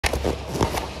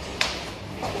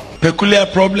peculiar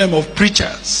problem of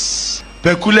preachers,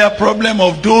 peculiar problem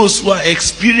of those who are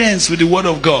experienced with the word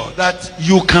of God, that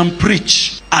you can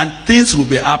preach and things will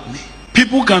be happening.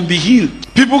 People can be healed.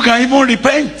 People can even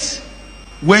repent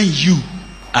when you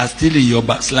are still in your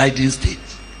backsliding state.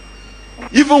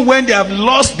 Even when they have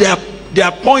lost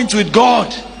their point with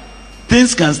God,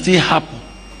 things can still happen.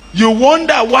 You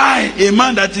wonder why a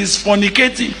man that is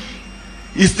fornicating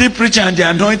is still preaching and the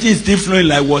anointing is still flowing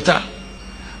like water.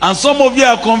 And some of you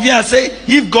are convinced and say,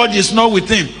 if God is not with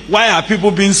him, why are people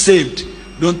being saved?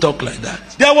 Don't talk like that.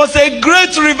 There was a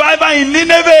great revival in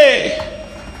Nineveh,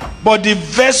 but the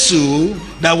vessel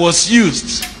that was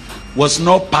used was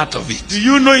not part of it. Do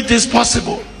you know it is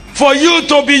possible for you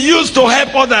to be used to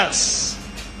help others?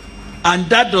 And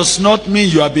that does not mean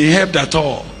you are being helped at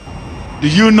all. Do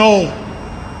you know?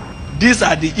 These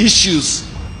are the issues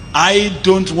I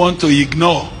don't want to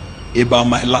ignore about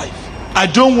my life. I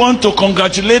don't want to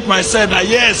congratulate myself that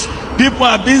yes, people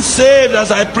are being saved as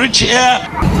I preach here.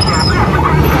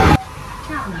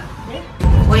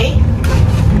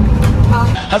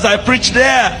 As I preach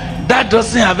there, that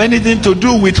doesn't have anything to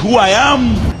do with who I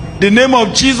am. The name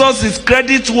of Jesus is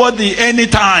credit-worthy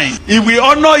anytime. If we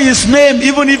honor his name,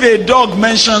 even if a dog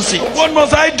mentions it. What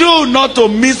must I do not to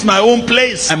miss my own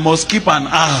place? I must keep an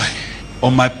eye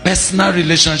on my personal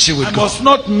relationship with God. I must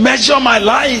not measure my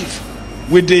life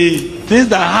with the things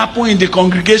that happen in the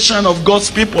congregation of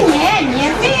God's people.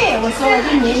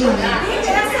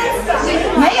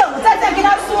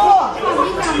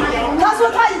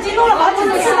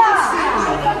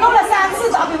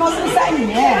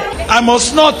 I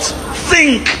must not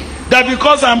think that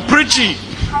because I'm preaching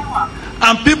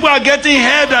and people are getting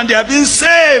help and they are being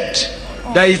saved,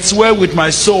 that it's well with my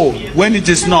soul, when it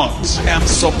is not. I am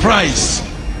surprised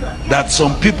that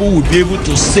some people will be able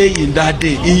to say in that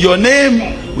day, in your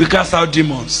name we cast out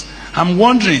demons. I'm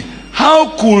wondering,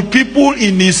 how could people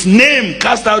in his name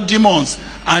cast out demons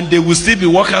and they will still be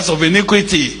workers of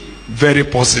iniquity? Very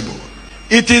possible.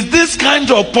 It is this kind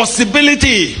of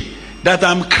possibility that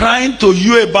I'm crying to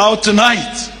you about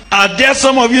tonight. Are there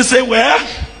some of you say, well,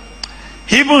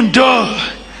 even though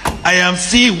I am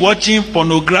still watching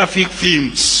pornographic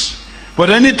films,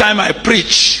 but anytime I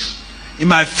preach in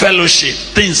my fellowship,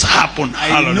 things happen.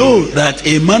 I know that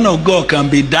a man of God can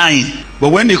be dying, but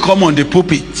when they come on the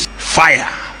pulpit, fire.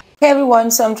 Hey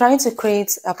everyone, so I'm trying to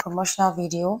create a promotional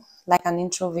video, like an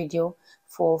intro video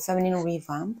for Feminine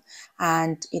Revamp,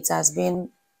 and it has been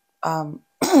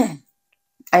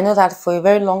I know that for a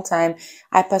very long time,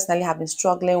 I personally have been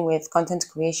struggling with content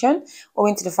creation,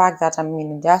 owing to the fact that I'm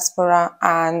in diaspora,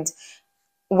 and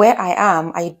where I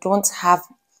am, I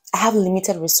have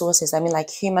limited resources. I mean, like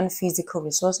human, physical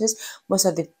resources. Most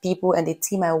of the people and the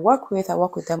team I work with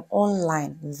them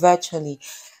online, virtually.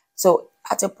 So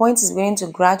at a point, it's going to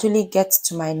gradually get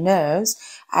to my nerves.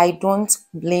 I don't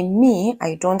blame me.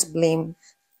 I don't blame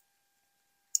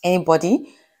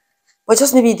anybody. But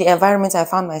just maybe the environment I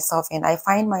found myself in, I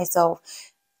find myself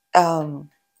really,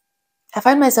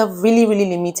 really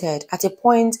limited. At a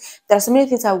point, there are so many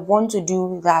things I want to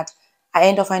do that I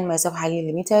end up finding myself highly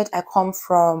limited. I come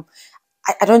from,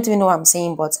 I don't even know what I'm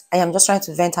saying, but I am just trying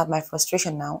to vent out my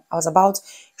frustration now. I was about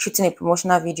shooting a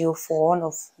promotional video for one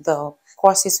of the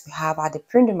courses we have at the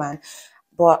Print Man,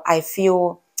 but I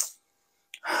feel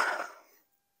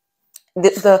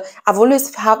I've always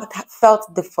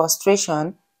felt the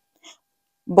frustration,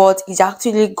 but it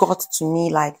actually got to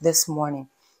me like this morning.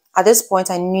 At this point,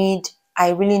 I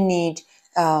really need,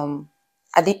 I'm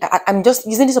just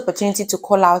using this opportunity to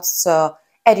call out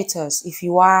editors. If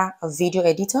you are a video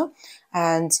editor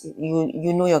and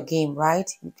you know your game, right?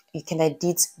 You can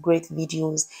edit great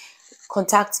videos.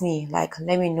 Contact me, like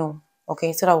let me know,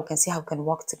 okay, so that we can see how we can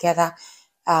work together.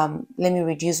 Let me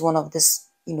reduce one of this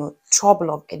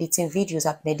trouble of editing videos.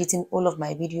 I've been editing all of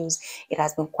my videos. It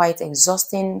has been quite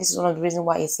exhausting. This is one of the reasons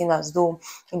why it seems as though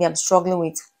maybe I'm struggling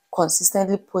with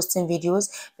consistently posting videos,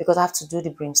 because I have to do the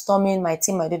brainstorming. My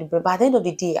team might do the brain, but at the end of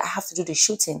the day, I have to do the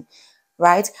shooting,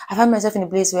 right? I find myself in a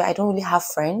place where I don't really have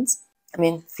friends. I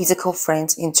mean, physical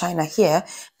friends in China here,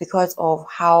 because of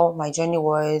how my journey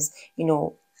was,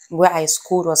 where I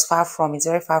schooled was far from, it's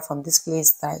very far from this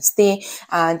place that I stay.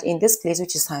 And in this place,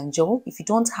 which is Hangzhou, if you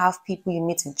don't have people you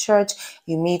meet in church,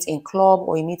 you meet in club,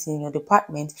 or you meet in your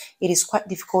department, it is quite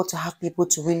difficult to have people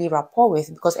to really rapport with,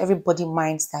 because everybody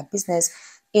minds their business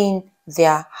in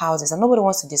their houses and nobody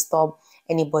wants to disturb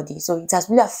anybody. So it has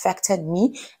really affected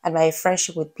me and my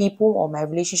friendship with people, or my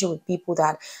relationship with people,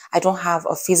 that I don't have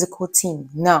a physical team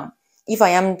now. if I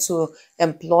am to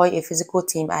employ a physical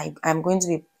team, I'm going to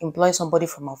be employing somebody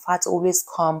from afar to always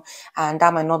come, and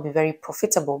that might not be very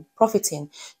profiting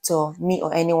to me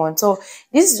or anyone. So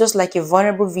this is just like a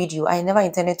vulnerable video. I never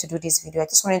intended to do this video. I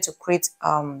just wanted to create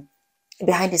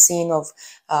behind the scene of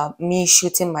me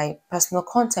shooting my personal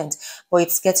content, but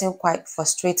it's getting quite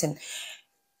frustrating.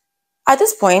 At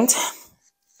this point,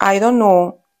 I don't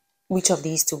know which of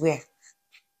these to wear.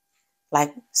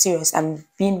 Like, serious, I'm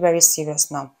being very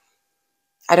serious now.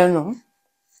 I don't know.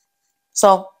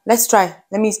 So let's try.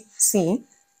 Let me see.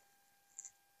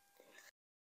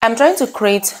 I'm trying to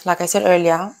create, like I said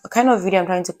earlier, the kind of video I'm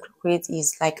trying to create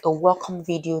is like a welcome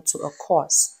video to a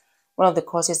course. One of the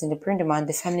courses in the print demand,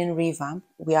 the feminine revamp.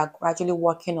 We are gradually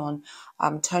working on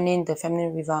turning the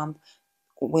feminine revamp,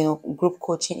 group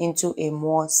coaching into a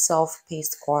more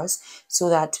self-paced course, so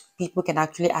that people can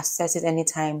actually access it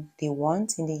anytime they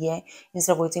want in the year,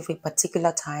 instead of waiting for a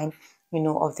particular time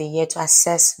of the year to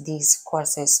access these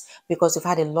courses, because we've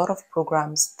had a lot of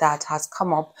programs that has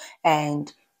come up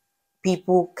and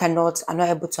people are not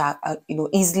able to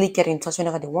easily get in touch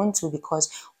whenever they want to, because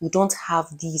we don't have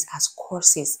these as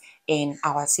courses in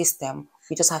our system.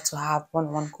 We just have to have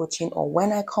one-on-one coaching, or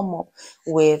when I come up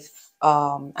with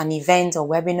an event or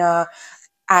webinar,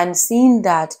 and seeing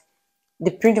that the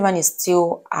print demand is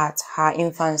still at her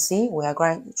infancy, we are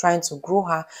trying to grow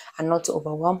her and not to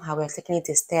overwhelm her. We're taking it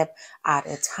a step at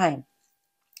a time.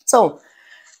 So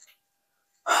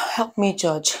help me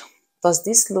judge. Does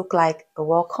this look like a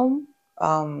welcome?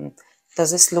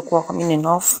 Does this look welcoming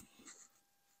enough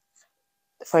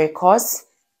for a course?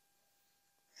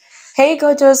 Hey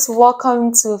gorgeous,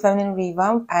 welcome to Feminine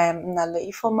Revamp. I am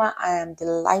Nnalue Ifeoma. I am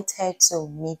delighted to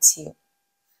meet you.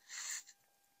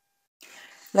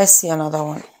 Let's see another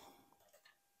one.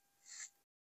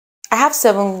 I have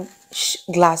 7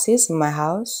 glasses in my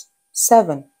house.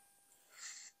 7.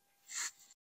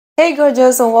 Hey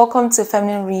gorgeous, and welcome to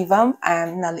Feminine Revamp. I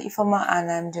am Nnalue Ifeoma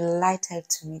and I'm delighted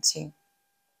to meet you.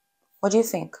 What do you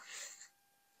think?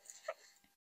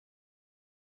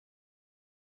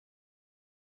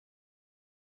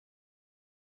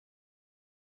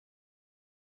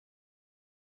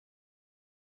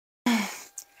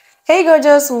 Hey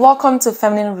gorgeous, welcome to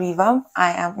Feminine Revamp.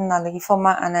 I am Nnalue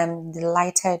Ifeoma and I'm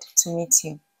delighted to meet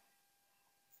you.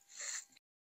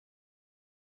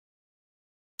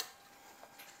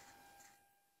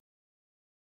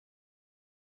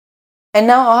 And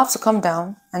now I'll have to come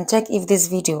down and check if this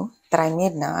video that I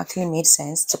made now actually made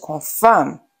sense, to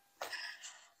confirm.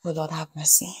 Oh Lord have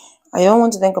mercy. I don't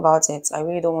want to think about it. I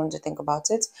really don't want to think about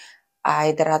it.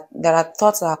 There are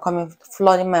thoughts that are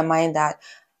flooding my mind that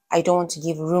I don't want to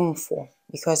give room for,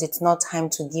 because it's not time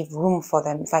to give room for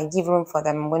them. If I give room for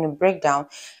them, I'm going to break down,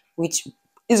 which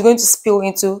is going to spill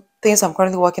into things I'm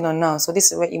currently working on now. So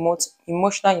this is where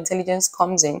emotional intelligence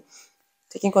comes in,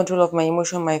 taking control of my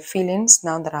emotion, my feelings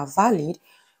now that are valid,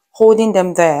 holding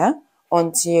them there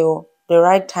until the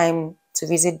right time to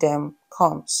visit them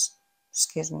comes.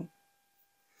 Excuse me.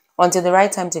 Until the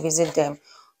right time to visit them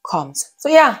comes. So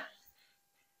yeah.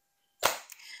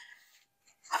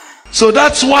 So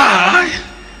that's why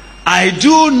I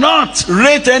do not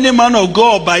rate any man of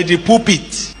God by the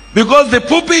pulpit, because the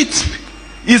pulpit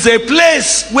is a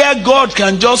place where God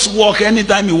can just walk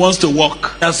anytime he wants to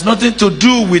walk. There's nothing to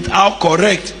do with how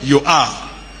correct you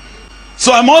are.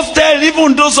 So I must tell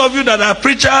even those of you that are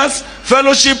preachers,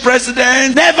 fellowship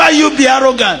presidents, never you be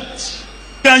arrogant.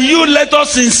 Can you let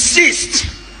us insist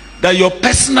that your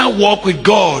personal walk with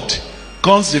God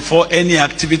comes before any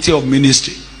activity of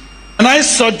ministry? And I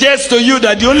suggest to you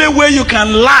that the only way you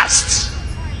can last,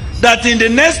 that in the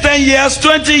next 10 years,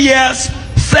 20 years,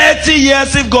 30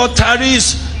 years, if God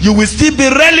tarries, you will still be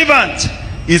relevant,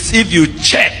 is if you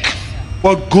check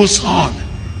what goes on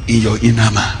in your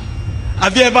inner man.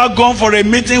 Have you ever gone for a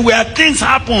meeting where things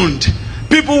happened,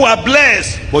 people were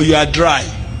blessed, but you are dry?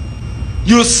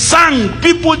 You sang,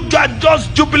 people are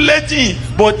just jubilating,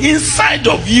 but inside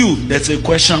of you there's a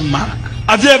question mark.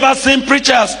 Have you ever seen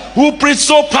preachers who preach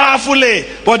so powerfully,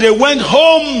 but they went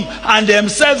home and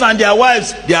themselves and their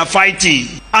wives, they are fighting?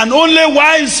 And only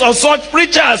wives of such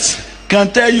preachers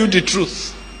can tell you the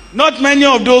truth. Not many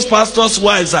of those pastors'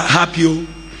 wives are happy.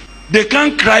 They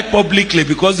can't cry publicly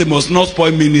because they must not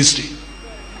spoil ministry.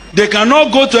 They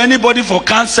cannot go to anybody for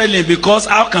counseling, because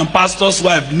how can pastor's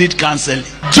wife need counseling?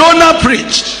 Jonah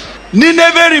preached,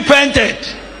 Nineveh repented,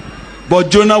 but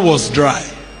Jonah was dry.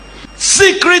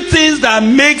 Secret things that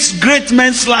makes great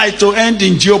men's life to end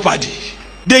in jeopardy.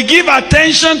 They give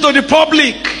attention to the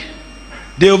public,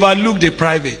 they overlook the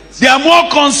private. They are more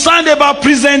concerned about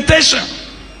presentation,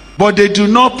 but they do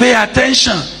not pay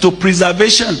attention to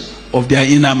preservation of their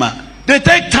inner man. They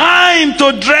take time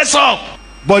to dress up,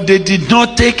 but they did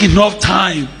not take enough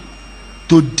time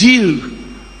to deal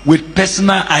with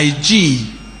personal hygiene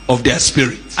of their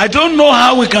spirit. I don't know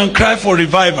how we can cry for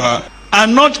revival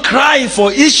and not cry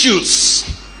for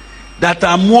issues that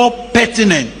are more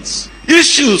pertinent,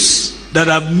 issues that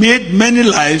have made many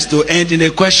lives to end in a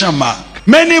question mark.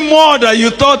 Many more that you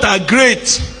thought are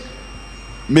great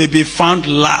may be found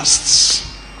last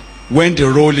when the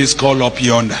roll is called up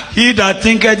yonder. He that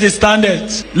thinketh he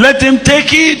standeth, let him take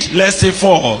heed lest he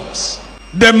falls.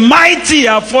 The mighty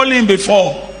are falling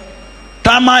before.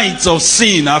 Termites of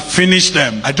sin have finished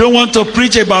them. I don't want to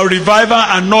preach about revival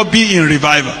and not be in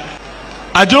revival.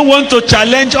 I don't want to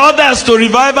challenge others to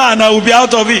revival and I will be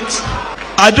out of it.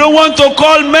 I don't want to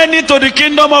call many to the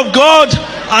kingdom of God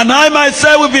and I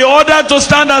myself will be ordered to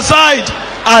stand aside.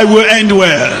 I will end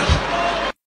well.